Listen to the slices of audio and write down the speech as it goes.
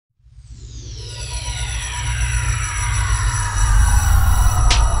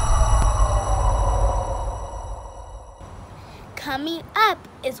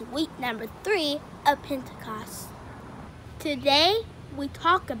is week number 3 of Pentecost. Today, we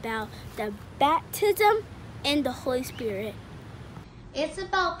talk about the baptism in the Holy Spirit. It's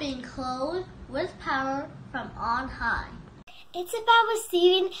about being clothed with power from on high. It's about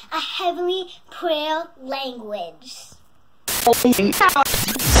receiving a heavenly prayer language.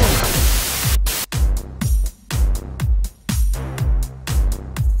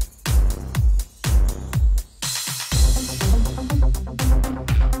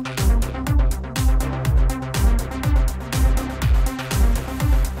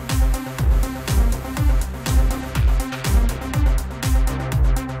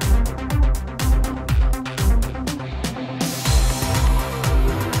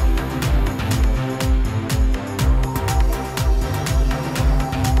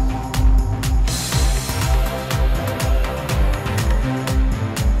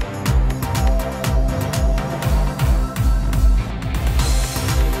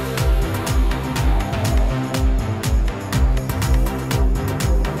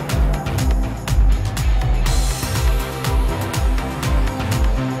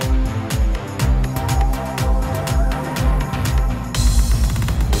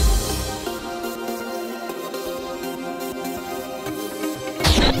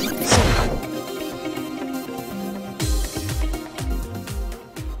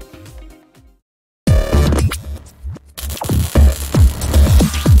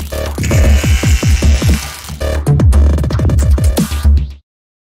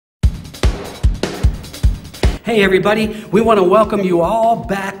 Hey everybody, we want to welcome you all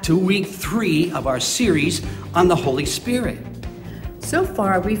back to week 3 of our series on the Holy Spirit. So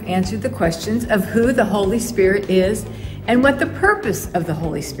far, we've answered the questions of who the Holy Spirit is and what the purpose of the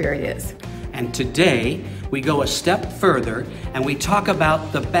Holy Spirit is. And today, we go a step further and we talk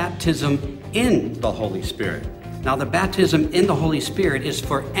about the baptism in the Holy Spirit. Now, the baptism in the Holy Spirit is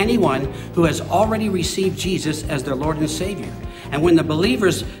for anyone who has already received Jesus as their Lord and Savior. And when the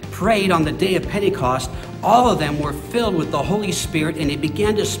believers prayed on the day of Pentecost, all of them were filled with the Holy Spirit and they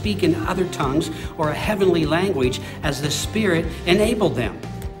began to speak in other tongues or a heavenly language as the Spirit enabled them.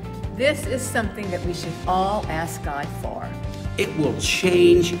 This is something that we should all ask God for. It will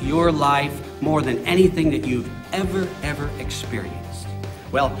change your life more than anything that you've ever experienced.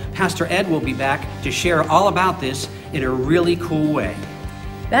 Well, Pastor Ed will be back to share all about this in a really cool way.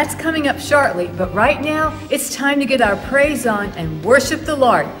 That's coming up shortly, but right now, it's time to get our praise on and worship the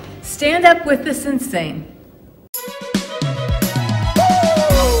Lord. Stand up with us and sing.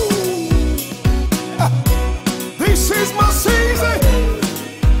 This is my season.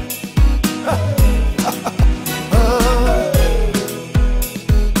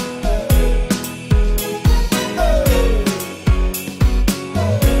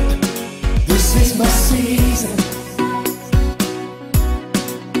 This is my season.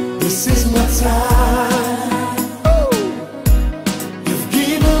 This is my time. You've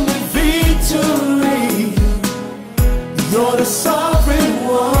given me victory. You're the sovereign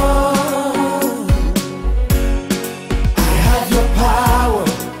one. I have your power.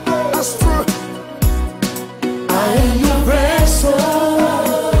 That's true. I am your vessel.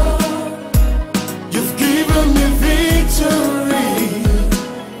 You've given me victory.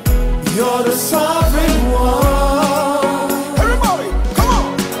 You're the sovereign one. Everybody, come on.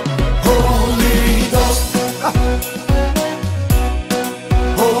 Holy Ghost.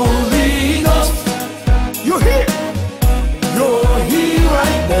 Holy Ghost. You're here. You're here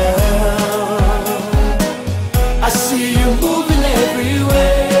right now. I see you moving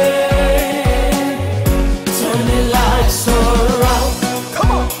everywhere. Turning lights around.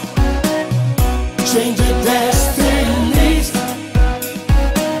 Come on. Changing destinies.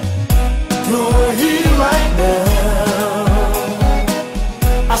 You're here right now.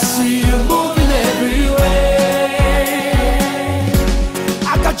 I see you moving everywhere.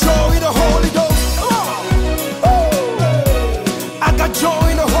 I got joy in the Holy Ghost. Come on. Woo. I got joy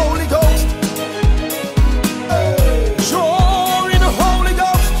in the Holy Ghost. Joy in the Holy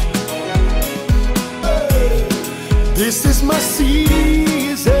Ghost. This is my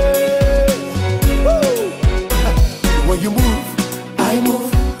season. Woo. When you move, I move.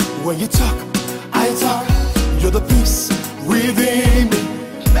 When you talk, I talk. You're the peace within me.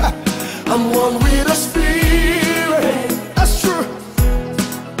 I'm one with the Spirit. That's true.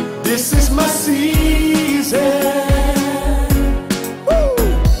 This is my season. Woo.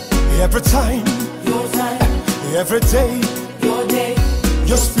 Every time, your time. Every day, your day.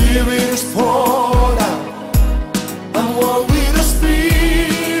 Your Spirit is poured out. I'm one with the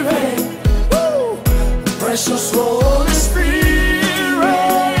Spirit. Woo. Precious Holy Spirit.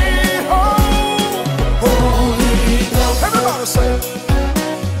 Oh, Holy Ghost. Everybody say it.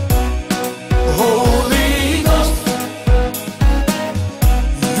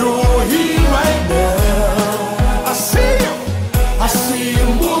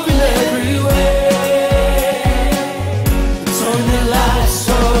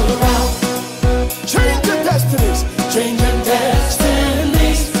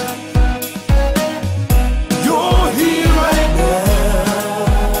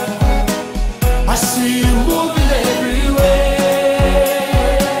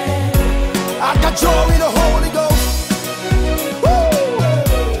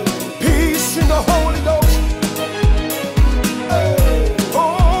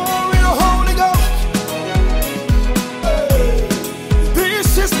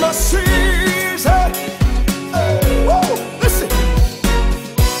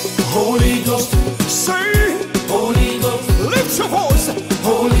 Holy Ghost, say, Holy Ghost, lift your voice,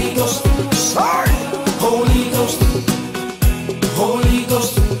 Holy Ghost, say, Holy Ghost, Holy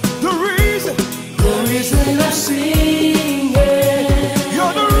Ghost, the reason I'm singing,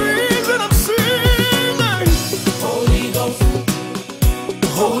 you're the reason I'm singing. Holy Ghost,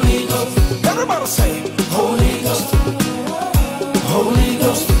 Holy Ghost, everybody say, Holy Ghost, Holy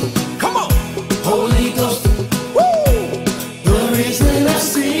Ghost, come on, Holy Ghost, woo, the reason I'm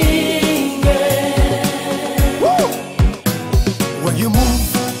singing.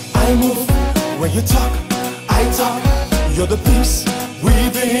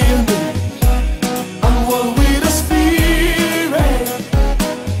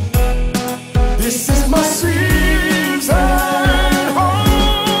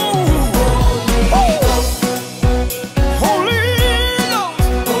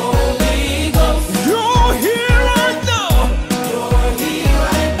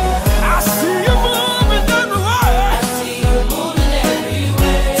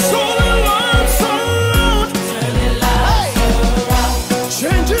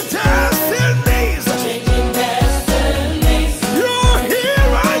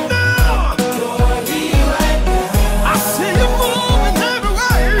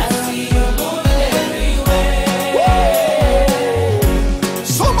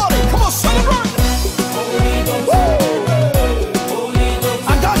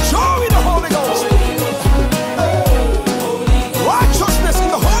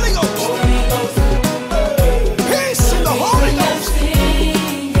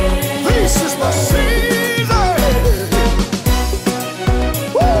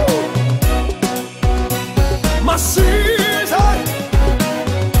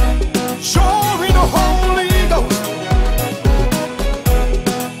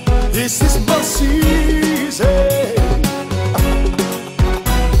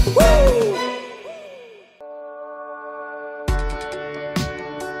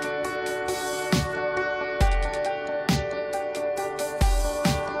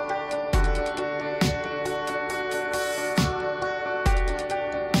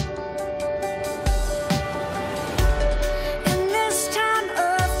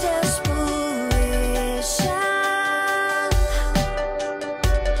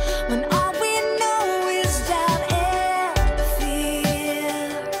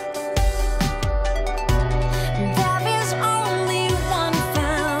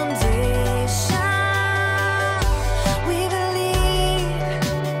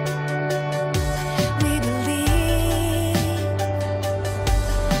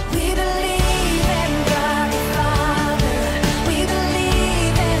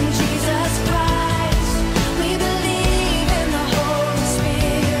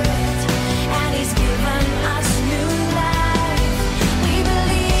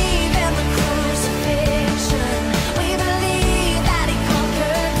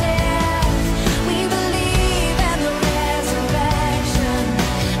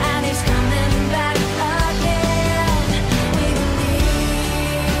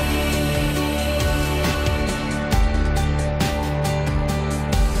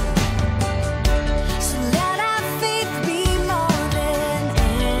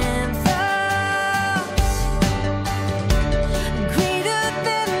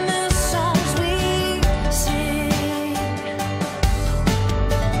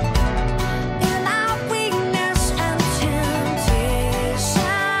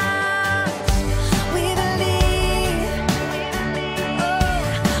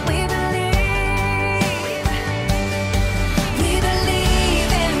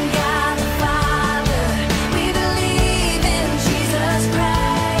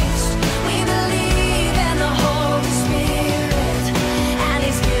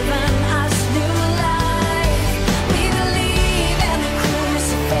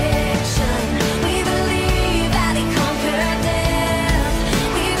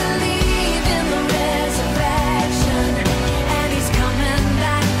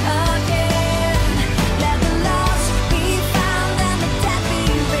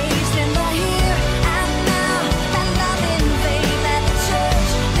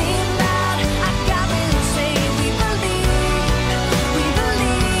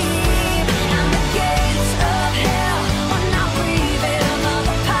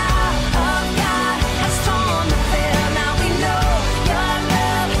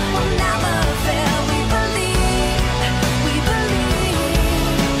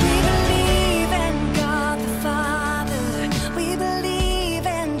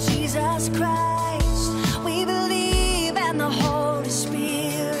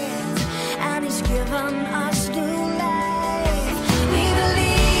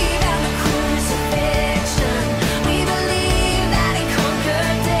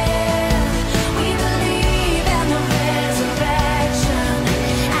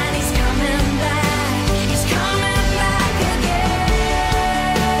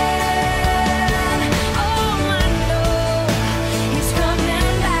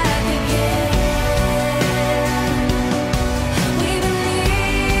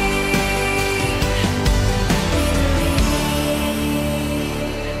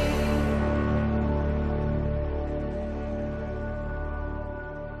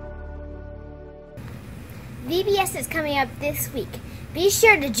 VBS is coming up this week. Be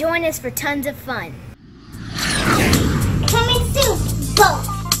sure to join us for tons of fun. Coming soon, both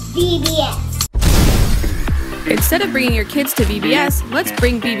VBS. Instead of bringing your kids to VBS, let's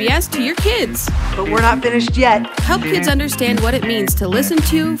bring VBS to your kids. But we're not finished yet. Help kids understand what it means to listen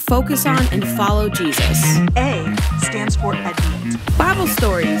to, focus on, and follow Jesus. A stands for admit. Bible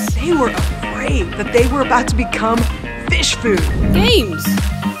stories. They were afraid that they were about to become fish food. Games.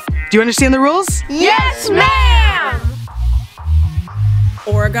 Do you understand the rules? Yes, ma'am!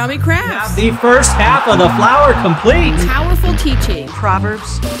 Origami crafts. The first half of the flower complete. Powerful teaching.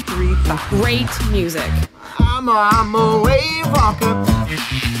 Proverbs 3:5. Great music. I'm a wave walker.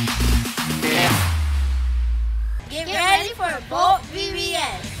 Get ready for Bolt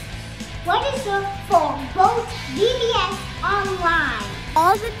VBS. What is the for both VBS online?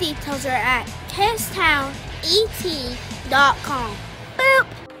 All the details are at KidzTownET.com. Boop!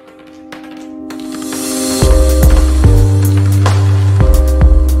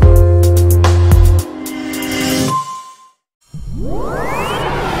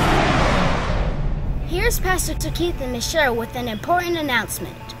 Here's Pastor Keith and Michelle with an important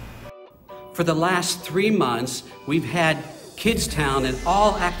announcement. For the last 3 months, we've had KidzTown and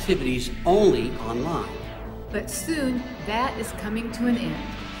all activities only online. But soon, that is coming to an end.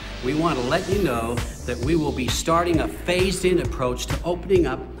 We want to let you know that we will be starting a phased-in approach to opening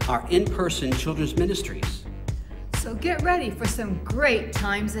up our in-person children's ministries. So get ready for some great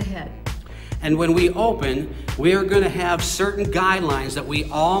times ahead. And when we open, we are going to have certain guidelines that we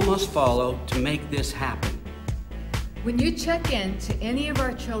all must follow to make this happen. When you check in to any of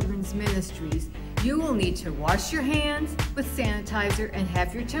our children's ministries, you will need to wash your hands with sanitizer and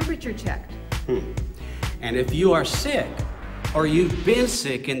have your temperature checked. And if you are sick or you've been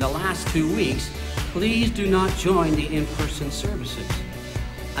sick in the last 2 weeks, please do not join the in-person services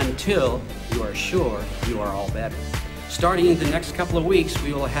until you are sure you are all better. Starting in the next couple of weeks,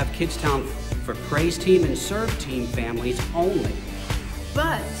 we will have KidzTown for Praise Team and Serve Team families only.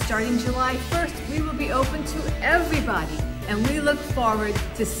 But starting July 1st, we will be open to everybody, and we look forward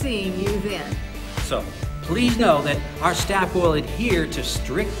to seeing you then. So please know that our staff will adhere to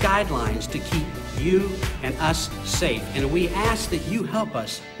strict guidelines to keep you and us safe, and we ask that you help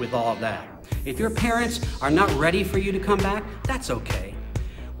us with all of that. If your parents are not ready for you to come back, that's okay.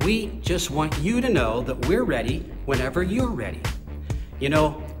 We just want you to know that we're ready whenever you're ready. You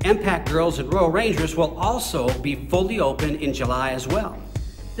know, Impact Girls and Royal Rangers will also be fully open in July as well.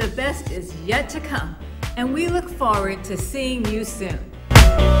 The best is yet to come, and we look forward to seeing you soon.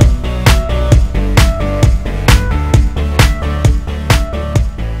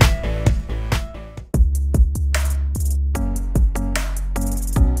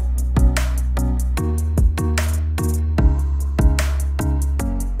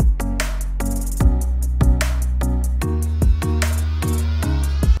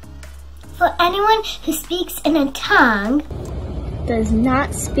 For anyone who speaks in a tongue Does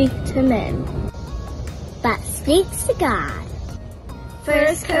not speak to men, but speaks to God.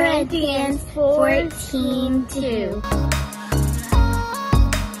 1 Corinthians 14:2.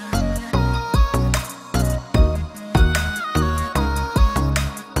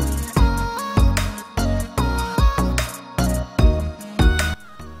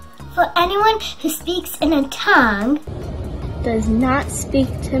 For anyone who speaks in a tongue does not speak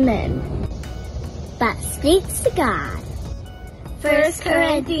to men, but speaks to God. 1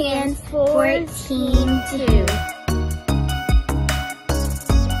 Corinthians 14:2.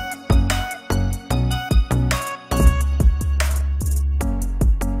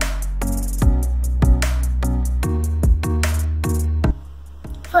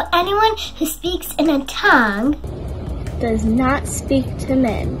 For anyone who speaks in a tongue does not speak to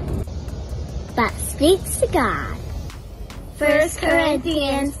men, but speaks to God. 1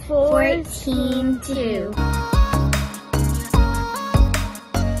 Corinthians 14:2.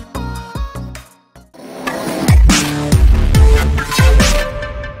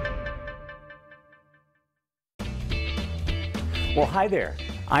 Well, hi there.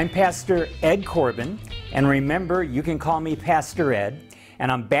 I'm Pastor Ed Corbin, and remember, you can call me Pastor Ed,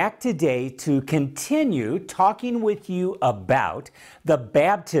 and I'm back today to continue talking with you about the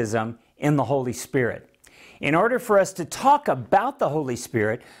baptism in the Holy Spirit. In order for us to talk about the Holy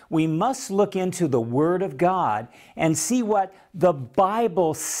Spirit, we must look into the Word of God and see what the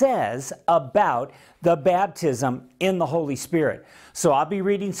Bible says about the baptism in the Holy Spirit. So I'll be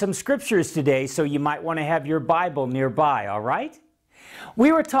reading some scriptures today, so you might want to have your Bible nearby, all right?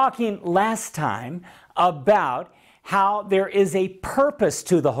 We were talking last time about how there is a purpose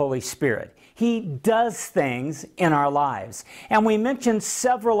to the Holy Spirit. He does things in our lives. And we mentioned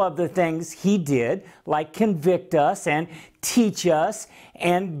several of the things He did, like convict us and teach us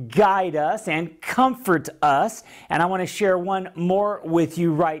and guide us and comfort us. And I want to share one more with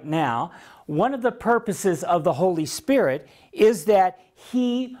you right now. One of the purposes of the Holy Spirit is that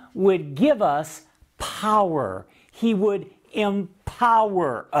He would give us power. He would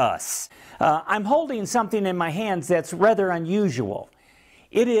empower us. I'm holding something in my hands that's rather unusual.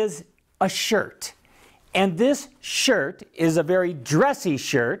 It is a shirt. And this shirt is a very dressy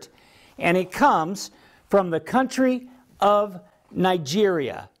shirt, and it comes from the country of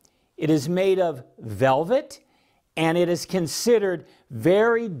Nigeria. It is made of velvet, and it is considered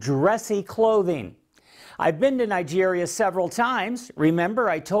very dressy clothing. I've been to Nigeria several times. Remember,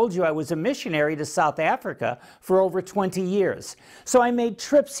 I told you I was a missionary to South Africa for over 20 years. So I made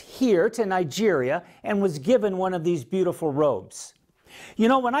trips here to Nigeria and was given one of these beautiful robes. You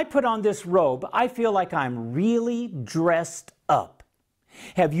know, when I put on this robe, I feel like I'm really dressed up.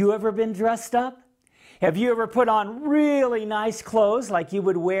 Have you ever been dressed up? Have you ever put on really nice clothes like you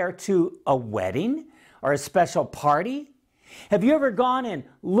would wear to a wedding or a special party? Have you ever gone and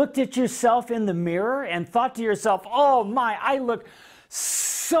looked at yourself in the mirror and thought to yourself, oh my, I look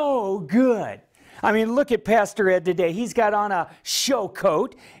so good? I mean, look at Pastor Ed today. He's got on a show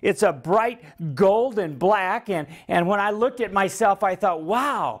coat. It's a bright gold and black. And when I looked at myself, I thought,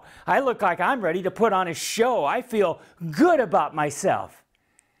 wow, I look like I'm ready to put on a show. I feel good about myself.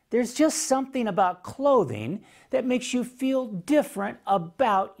 There's just something about clothing that makes you feel different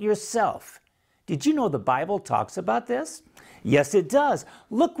about yourself. Did you know the Bible talks about this? Yes, it does.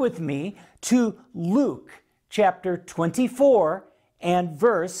 Look with me to Luke chapter 24 and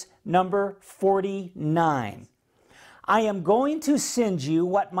verse number 49. I am going to send you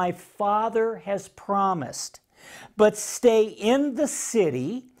what my Father has promised, but stay in the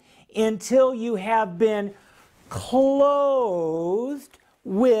city until you have been clothed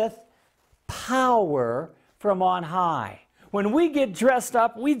with power from on high. When we get dressed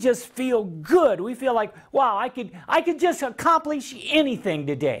up, we just feel good. We feel like, wow, I could just accomplish anything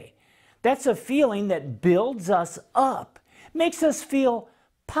today. That's a feeling that builds us up, makes us feel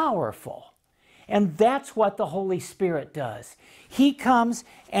powerful. And that's what the Holy Spirit does. He comes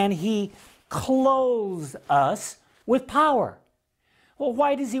and He clothes us with power. Well,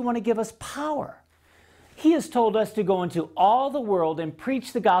 why does He want to give us power? He has told us to go into all the world and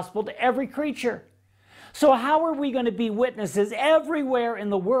preach the gospel to every creature. So how are we going to be witnesses everywhere in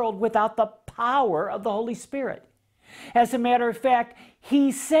the world without the power of the Holy Spirit? As a matter of fact,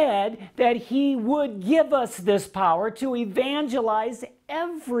 He said that He would give us this power to evangelize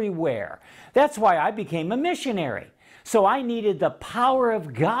everywhere. That's why I became a missionary. So I needed the power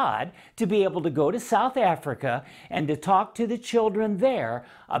of God to be able to go to South Africa and to talk to the children there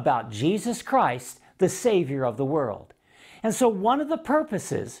about Jesus Christ, the Savior of the world. And so one of the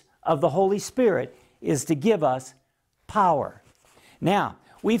purposes of the Holy Spirit is to give us power. Now,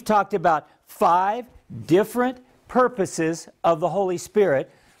 we've talked about 5 different purposes of the Holy Spirit.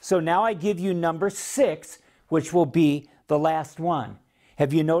 So now I give you number 6, which will be the last one.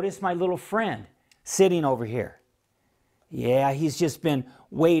 Have you noticed my little friend sitting over here? Yeah, he's just been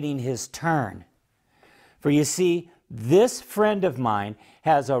waiting his turn. For you see, this friend of mine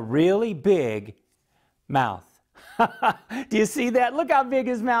has a really big mouth. Do you see that? Look how big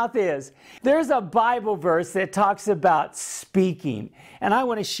his mouth is. There's a Bible verse that talks about speaking, and I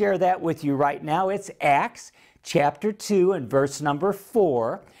want to share that with you right now. It's Acts chapter 2 and verse number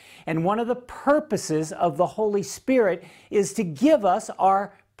 4. And one of the purposes of the Holy Spirit is to give us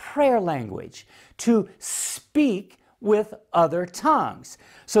our prayer language, to speak with other tongues.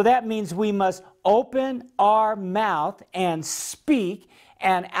 So that means we must open our mouth and speak,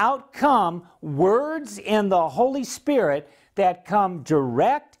 and out come words in the Holy Spirit that come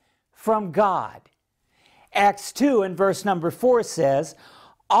direct from God. Acts 2 and verse number 4 says,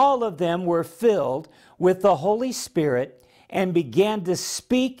 all of them were filled with the Holy Spirit and began to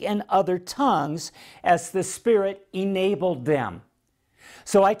speak in other tongues as the Spirit enabled them.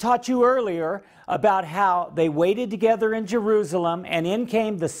 So I taught you earlier about how they waited together in Jerusalem, and in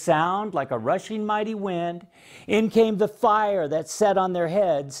came the sound like a rushing mighty wind. In came the fire that set on their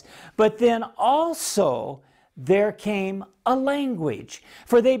heads. But then also there came a language,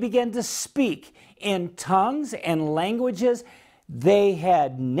 for they began to speak in tongues and languages they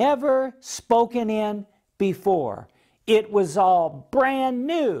had never spoken in before. It was all brand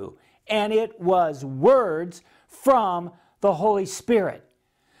new, and it was words from the Holy Spirit.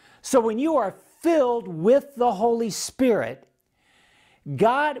 So when you are filled with the Holy Spirit,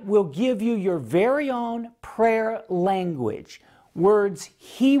 God will give you your very own prayer language, words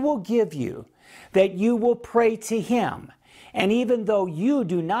He will give you that you will pray to Him. And even though you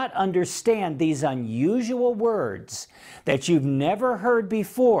do not understand these unusual words that you've never heard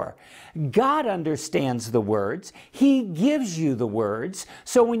before, God understands the words. He gives you the words.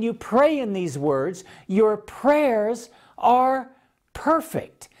 So when you pray in these words, your prayers are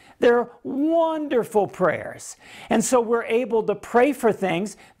perfect. They're wonderful prayers. And so we're able to pray for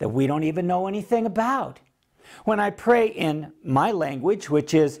things that we don't even know anything about. When I pray in my language,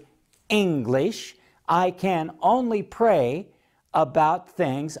 which is English, I can only pray about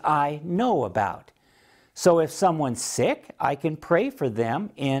things I know about. So if someone's sick, I can pray for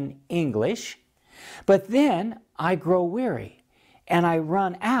them in English. But then I grow weary and I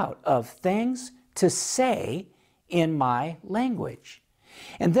run out of things to say in my language.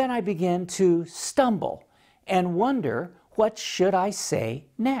 And then I begin to stumble and wonder, what should I say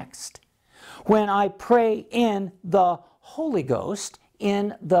next? When I pray in the Holy Ghost,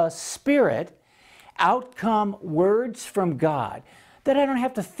 in the Spirit, out come words from God that I don't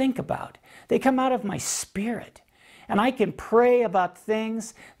have to think about. They come out of my spirit. And I can pray about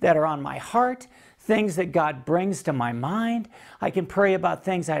things that are on my heart, things that God brings to my mind. I can pray about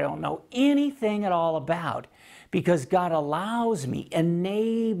things I don't know anything at all about, because God allows me,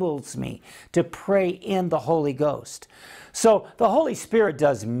 enables me to pray in the Holy Ghost. So the Holy Spirit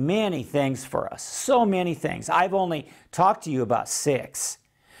does many things for us, so many things. I've only talked to you about 6.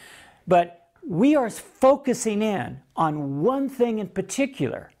 But we are focusing in on one thing in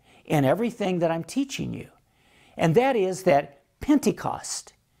particular in everything that I'm teaching you. And that is that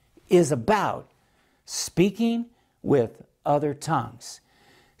Pentecost is about speaking with other tongues.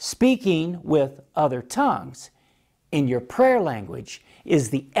 Speaking with other tongues in your prayer language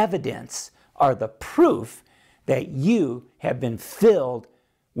is the evidence or the proof that you have been filled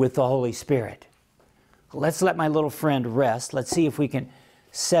with the Holy Spirit. Let's let my little friend rest. Let's see if we can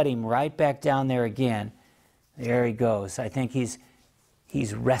set him right back down there again. There he goes. I think he's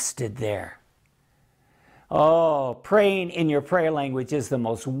rested there. Oh, praying in your prayer language is the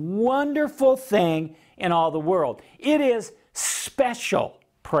most wonderful thing in all the world. It is special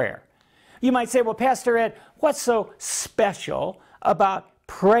prayer. You might say, well, Pastor Ed, what's so special about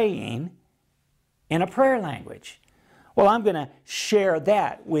praying in a prayer language? Well, I'm going to share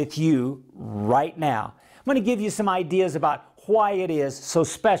that with you right now. I'm going to give you some ideas about why it is so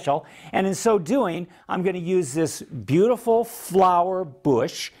special, and in so doing, I'm going to use this beautiful flower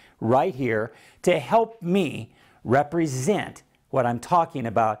bush right here to help me represent what I'm talking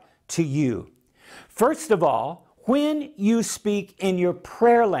about to you. First of all, when you speak in your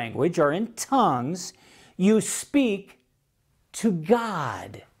prayer language or in tongues, you speak to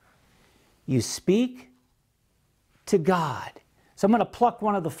God. You speak to God. So I'm going to pluck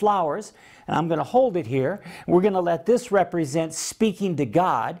one of the flowers, and I'm going to hold it here. We're going to let this represent speaking to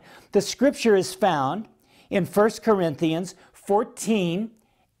God. The scripture is found in 1 Corinthians 14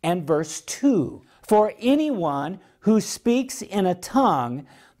 and verse 2. For anyone who speaks in a tongue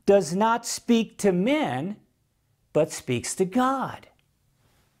does not speak to men, but speaks to God.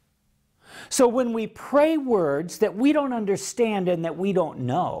 So when we pray words that we don't understand and that we don't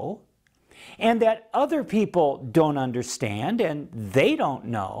know, and that other people don't understand and they don't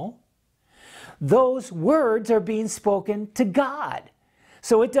know, those words are being spoken to God.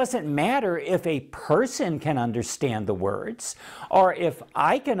 So it doesn't matter if a person can understand the words or if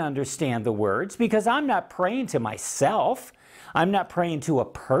I can understand the words, because I'm not praying to myself. I'm not praying to a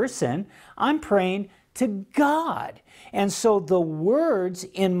person. I'm praying to God. And so the words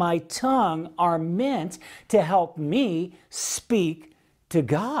in my tongue are meant to help me speak to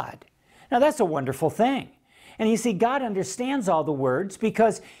God. Now that's a wonderful thing. And you see, God understands all the words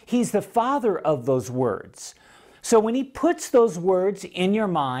because He's the Father of those words. So when He puts those words in your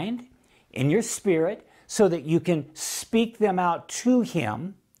mind, in your spirit, so that you can speak them out to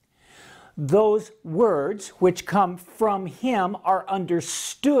Him, those words which come from Him are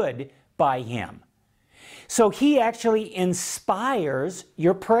understood by Him. So He actually inspires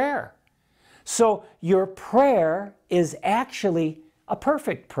your prayer. So your prayer is actually a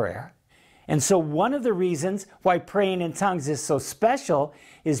perfect prayer. And so one of the reasons why praying in tongues is so special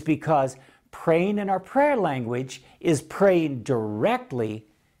is because praying in our prayer language is praying directly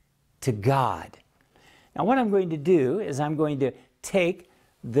to God. Now what I'm going to do is I'm going to take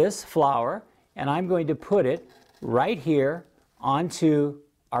this flower and I'm going to put it right here onto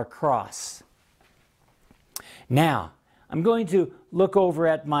our cross. Now I'm going to look over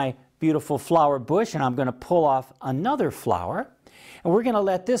at my beautiful flower bush and I'm going to pull off another flower. And we're going to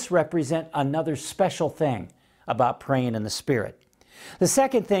let this represent another special thing about praying in the Spirit. The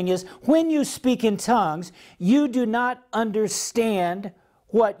second thing is, when you speak in tongues, you do not understand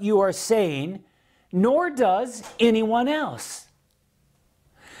what you are saying, nor does anyone else.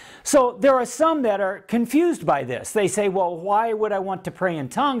 So there are some that are confused by this. They say, well, why would I want to pray in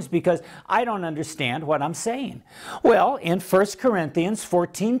tongues? Because I don't understand what I'm saying. Well, in 1 Corinthians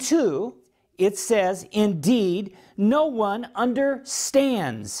 14:2, it says, indeed, no one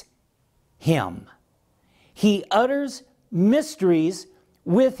understands him. He utters mysteries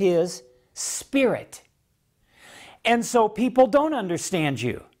with his spirit. And so people don't understand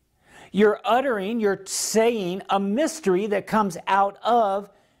you. You're saying a mystery that comes out of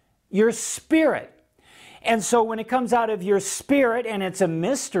your spirit. And so when it comes out of your spirit and it's a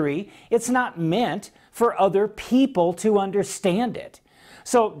mystery, it's not meant for other people to understand it.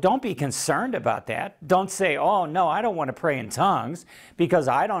 So don't be concerned about that. Don't say, oh no, I don't want to pray in tongues because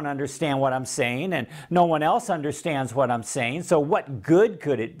I don't understand what I'm saying and no one else understands what I'm saying. So what good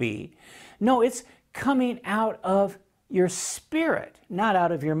could it be? No, it's coming out of your spirit, not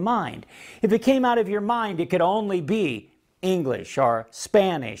out of your mind. If it came out of your mind, it could only be English or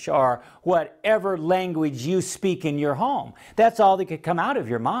Spanish or whatever language you speak in your home. That's all that could come out of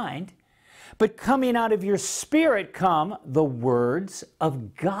your mind. But coming out of your spirit come the words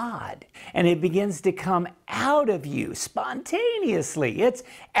of God. And it begins to come out of you spontaneously. It's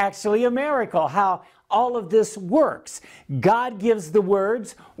actually a miracle how all of this works. God gives the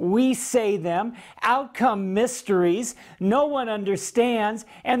words, we say them, out come mysteries, no one understands,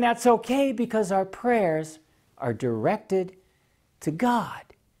 and that's okay because our prayers are directed to God.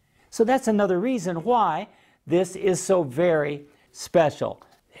 So that's another reason why this is so very special.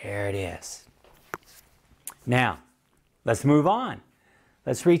 There it is. Now, let's move on.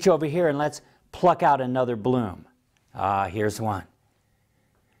 Let's reach over here and let's pluck out another bloom. Here's one.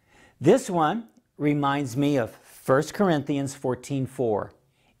 This one reminds me of 1 Corinthians 14:4.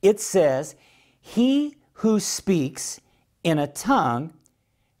 It says, he who speaks in a tongue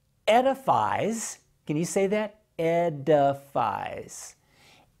edifies, can you say that? Edifies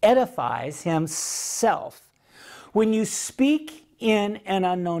himself. When you speak in an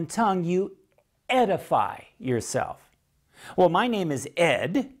unknown tongue, you edify yourself. Well, my name is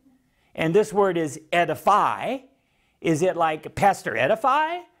Ed, and this word is edify. Is it like Pastor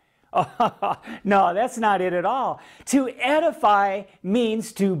Edify? No, that's not it at all. To edify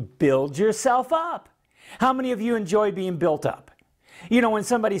means to build yourself up. How many of you enjoy being built up? You know, when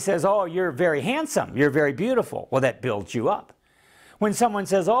somebody says, oh, you're very handsome, you're very beautiful, well, that builds you up. When someone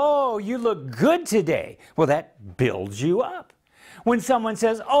says, oh, you look good today, well, that builds you up. When someone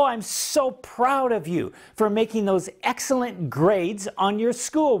says, oh, I'm so proud of you for making those excellent grades on your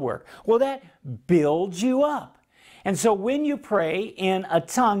schoolwork, well, that builds you up. And so when you pray in a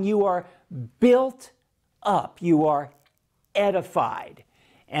tongue, you are built up, you are edified.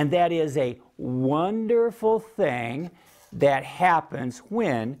 And that is a wonderful thing that happens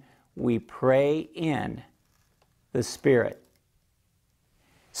when we pray in the Spirit.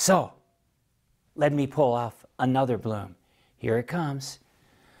 So, let me pull off another bloom. Here it comes.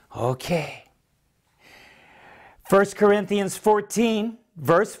 Okay. 1 Corinthians 14,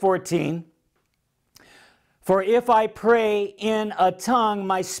 verse 14. For if I pray in a tongue,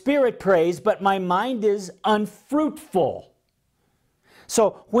 my spirit prays, but my mind is unfruitful.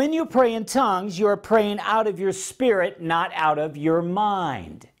 So when you pray in tongues, you are praying out of your spirit, not out of your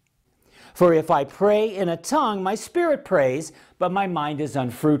mind. For if I pray in a tongue, my spirit prays, but my mind is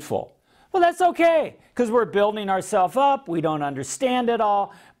unfruitful. Well, that's okay, because we're building ourselves up. We don't understand it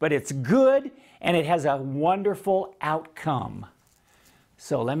all, but it's good, and it has a wonderful outcome.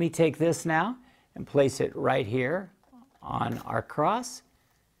 So let me take this now and place it right here on our cross.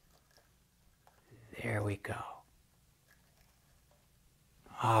 There we go.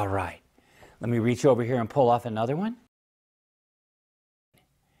 All right. Let me reach over here and pull off another one.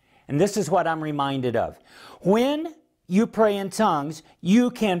 And this is what I'm reminded of. When you pray in tongues,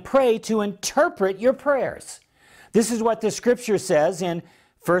 you can pray to interpret your prayers. This is what the scripture says in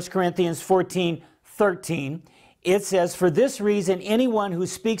 1 Corinthians 14:13. It says, for this reason, anyone who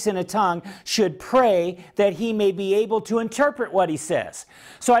speaks in a tongue should pray that he may be able to interpret what he says.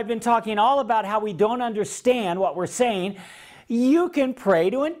 So I've been talking all about how we don't understand what we're saying. You can pray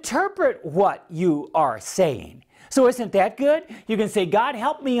to interpret what you are saying. So isn't that good? You can say, God,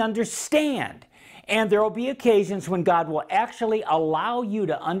 help me understand. And there will be occasions when God will actually allow you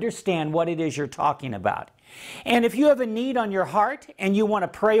to understand what it is you're talking about. And if you have a need on your heart and you want to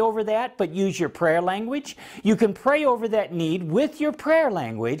pray over that, but use your prayer language, you can pray over that need with your prayer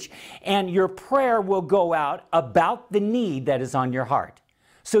language, and your prayer will go out about the need that is on your heart.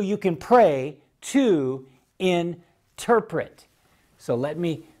 So you can pray to interpret. So let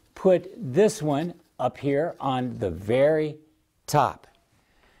me put this one up here on the very top.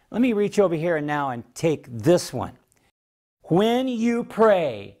 Let me reach over here now and take this one. When you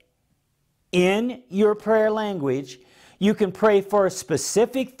pray in your prayer language, you can pray for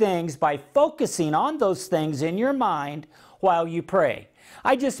specific things by focusing on those things in your mind while you pray.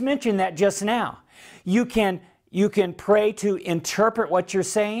 I just mentioned that just now. You can pray to interpret what you're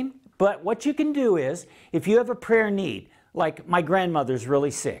saying, but what you can do is, if you have a prayer need, like my grandmother's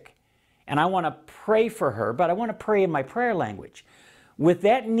really sick, and I want to pray for her, but I want to pray in my prayer language. With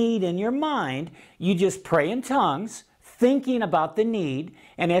that need in your mind, you just pray in tongues, thinking about the need,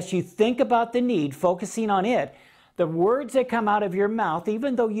 and as you think about the need, focusing on it, the words that come out of your mouth,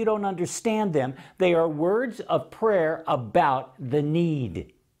 even though you don't understand them, they are words of prayer about the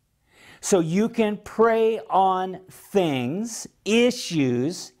need. So you can pray on things,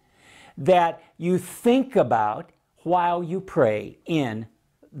 issues that you think about while you pray in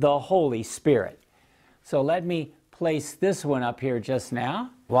the Holy Spirit. So let me place this one up here just now.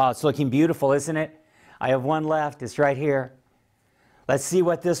 Wow, it's looking beautiful, isn't it? I have one left. It's right here. Let's see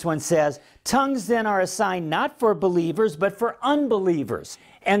what this one says. Tongues then are assigned not for believers, but for unbelievers.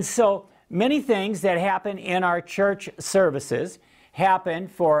 And so many things that happen in our church services happen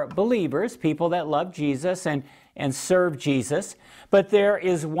for believers, people that love Jesus and serve Jesus. But there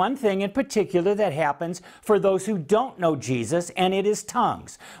is one thing in particular that happens for those who don't know Jesus, and it is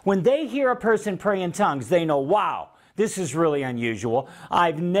tongues. When they hear a person pray in tongues, they know, wow, this is really unusual.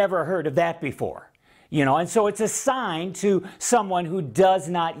 I've never heard of that before. You know, and so it's a sign to someone who does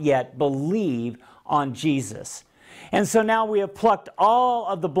not yet believe on Jesus. And so now we have plucked all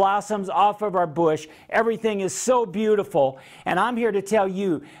of the blossoms off of our bush. Everything is so beautiful. And I'm here to tell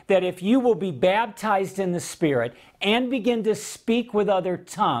you that if you will be baptized in the Spirit and begin to speak with other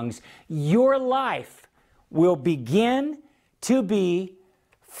tongues, your life will begin to be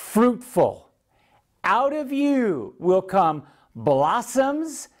fruitful. Out of you will come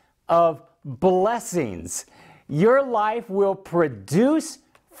blossoms of blessings. Your life will produce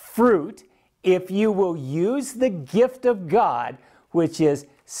fruit if you will use the gift of God, which is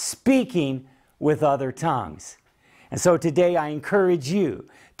speaking with other tongues. And so today I encourage you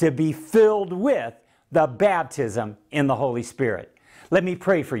to be filled with the baptism in the Holy Spirit. Let me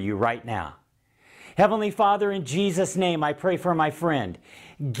pray for you right now. Heavenly Father, in Jesus' name, I pray for my friend.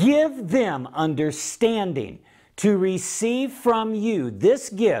 Give them understanding to receive from you this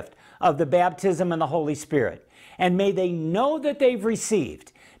gift of the baptism in the Holy Spirit. And may they know that they've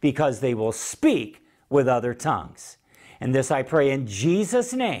received, because they will speak with other tongues. And this I pray in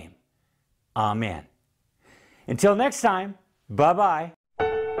Jesus' name. Amen. Until next time, bye-bye.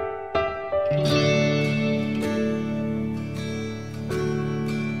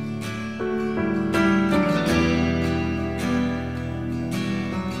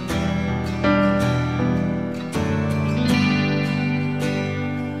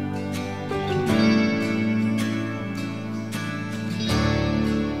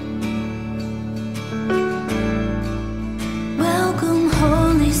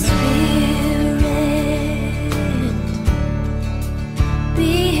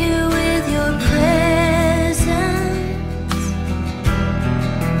 Be here with your presence.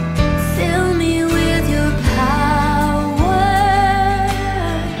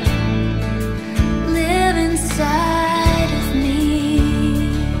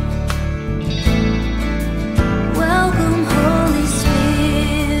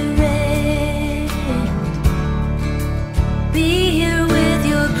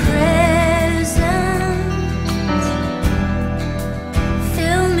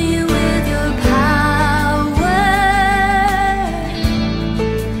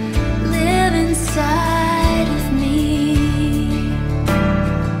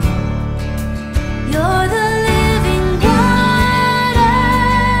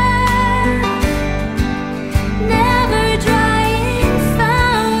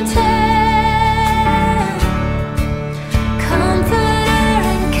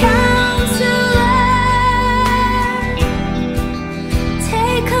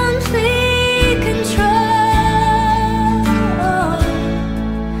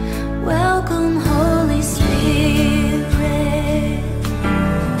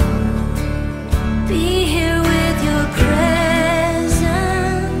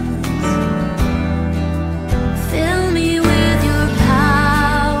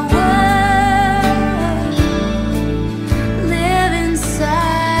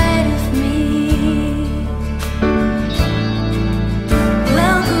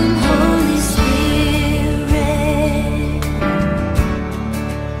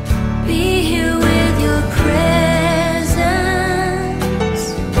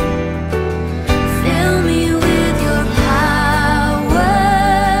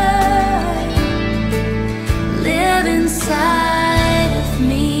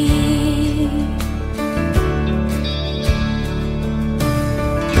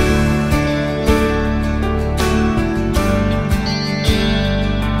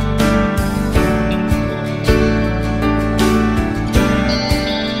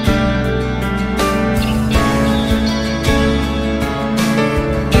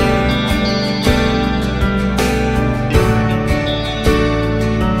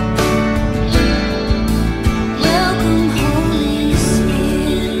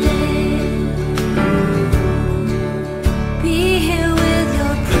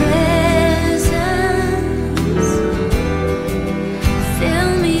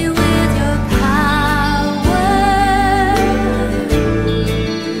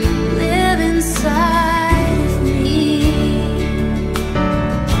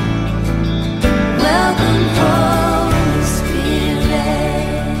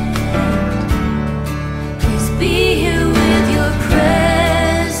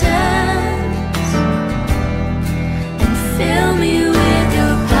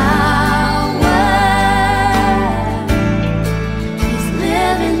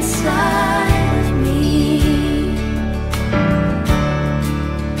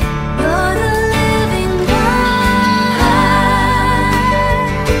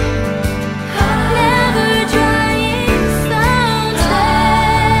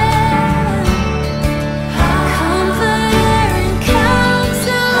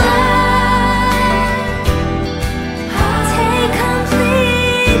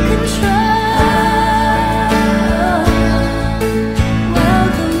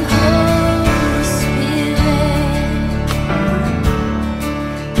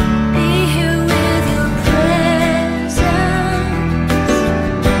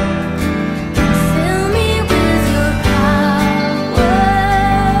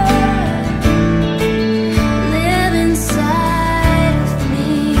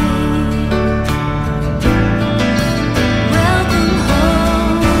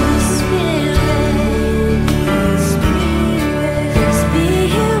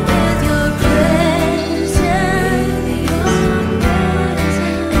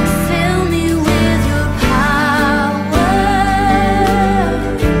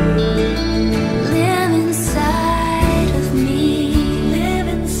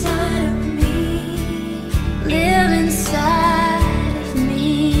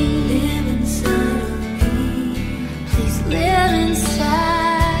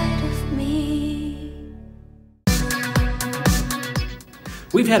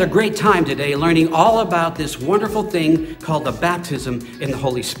 We've had a great time today learning all about this wonderful thing called the baptism in the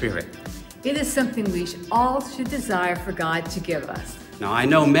Holy Spirit. It is something we all should desire for God to give us. Now, I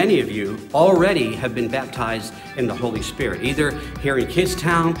know many of you already have been baptized in the Holy Spirit, either here in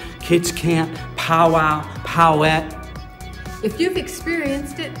KidzTown, Kids Camp, Powwow, Powette. If you've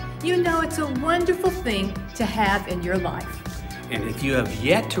experienced it, you know it's a wonderful thing to have in your life. And if you have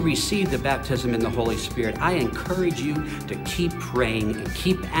yet to receive the baptism in the Holy Spirit, I encourage you to keep praying and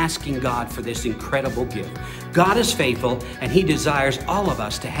keep asking God for this incredible gift. God is faithful, and He desires all of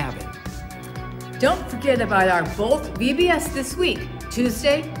us to have it. Don't forget about our Bolt VBS this week,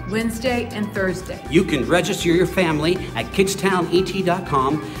 Tuesday, Wednesday, and Thursday. You can register your family at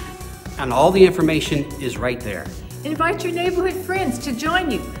KidzTownET.com, and all the information is right there. Invite your neighborhood friends to join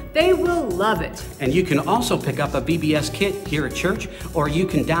you. They will love it. And you can also pick up a VBS kit here at church, or you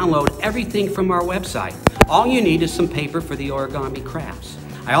can download everything from our website. All you need is some paper for the origami crafts.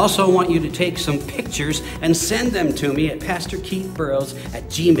 I also want you to take some pictures and send them to me at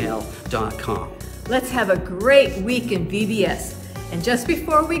pastorkeithburrows@gmail.com. Let's have a great week in VBS. And just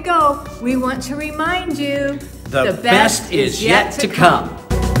before we go, we want to remind you, the best is yet to come.